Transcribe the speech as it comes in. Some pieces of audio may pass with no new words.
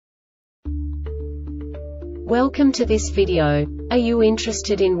Welcome to this video. Are you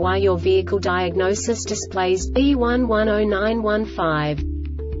interested in why your vehicle diagnosis displays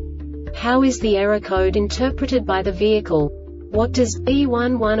B1109-15? How is the error code interpreted by the vehicle? What does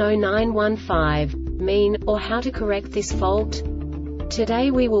B1109-15 mean, or how to correct this fault? Today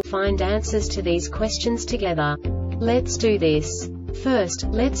we will find answers to these questions together. Let's do this. First,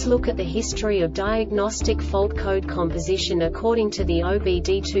 let's look at the history of diagnostic fault code composition according to the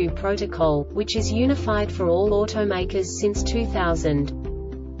OBD2 protocol, which is unified for all automakers since 2000.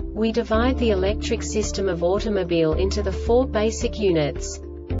 We divide the electric system of automobile into the four basic units: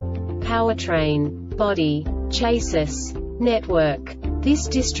 powertrain, body, chassis, network. This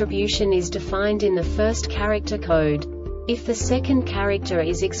distribution is defined in the first character code. If the second character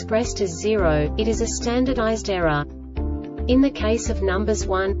is expressed as 0, it is a standardized error. In the case of numbers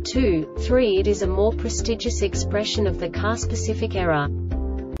 1, 2, 3, it is a more prestigious expression of the car-specific error.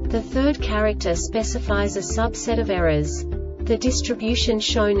 The third character specifies a subset of errors. The distribution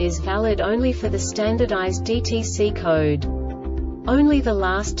shown is valid only for the standardized DTC code. Only the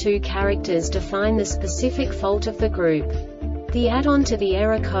last two characters define the specific fault of the group. The add-on to the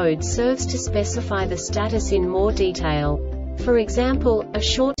error code serves to specify the status in more detail. For example, a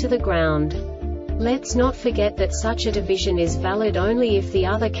short to the ground. Let's not forget that such a division is valid only if the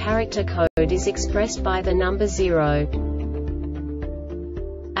other character code is expressed by the number 0.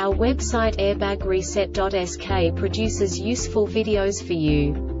 Our website airbagreset.sk produces useful videos for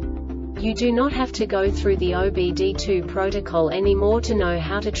you. You do not have to go through the OBD2 protocol anymore to know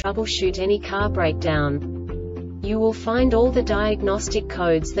how to troubleshoot any car breakdown. You will find all the diagnostic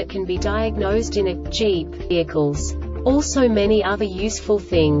codes that can be diagnosed in a Jeep vehicles. Also many other useful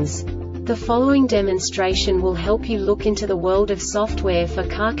things. The following demonstration will help you look into the world of software for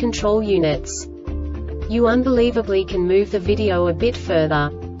car control units. You unbelievably can move the video a bit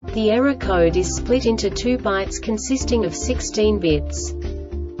further. The error code is split into 2 bytes consisting of 16 bits.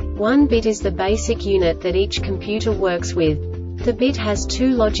 1 bit is the basic unit that each computer works with. The bit has 2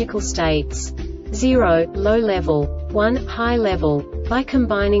 logical states: 0, low level, 1, high level. By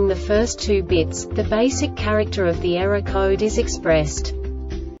combining the first 2 bits, the basic character of the error code is expressed.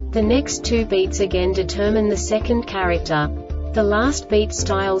 The next 2 beats again determine the second character. The last beat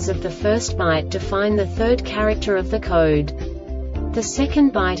styles of the first byte define the third character of the code. The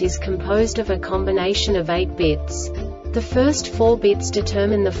second byte is composed of a combination of 8 bits. The first 4 bits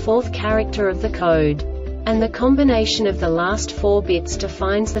determine the fourth character of the code. And the combination of the last 4 bits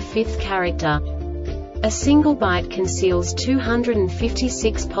defines the fifth character. A single byte conceals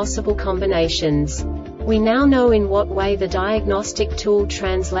 256 possible combinations. We now know in what way the diagnostic tool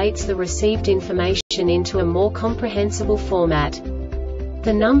translates the received information into a more comprehensible format.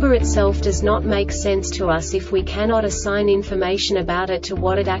 The number itself does not make sense to us if we cannot assign information about it to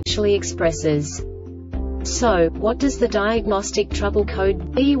what it actually expresses. So, what does the diagnostic trouble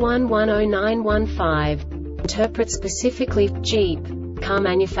code B1109-15 interpret specifically for Jeep car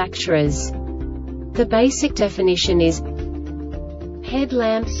manufacturers? The basic definition is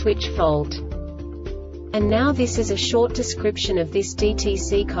headlamp switch fault. And now this is a short description of this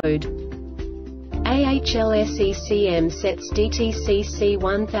DTC code. AHLS ECM sets DTC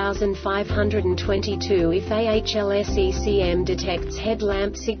C1522 if AHLS ECM detects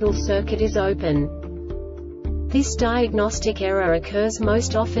headlamp signal circuit is open. This diagnostic error occurs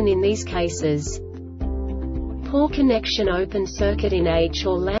most often in these cases: poor connection open circuit in H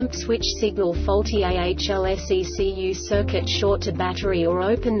or lamp switch signal faulty AHLS ECU circuit short to battery or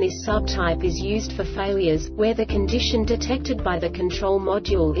open. This subtype is used for failures, where the condition detected by the control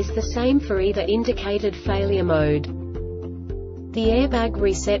module is the same for either indicated failure mode. The Airbag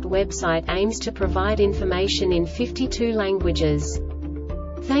Reset website aims to provide information in 52 languages.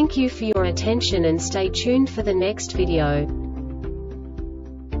 Thank you for your attention and stay tuned for the next video.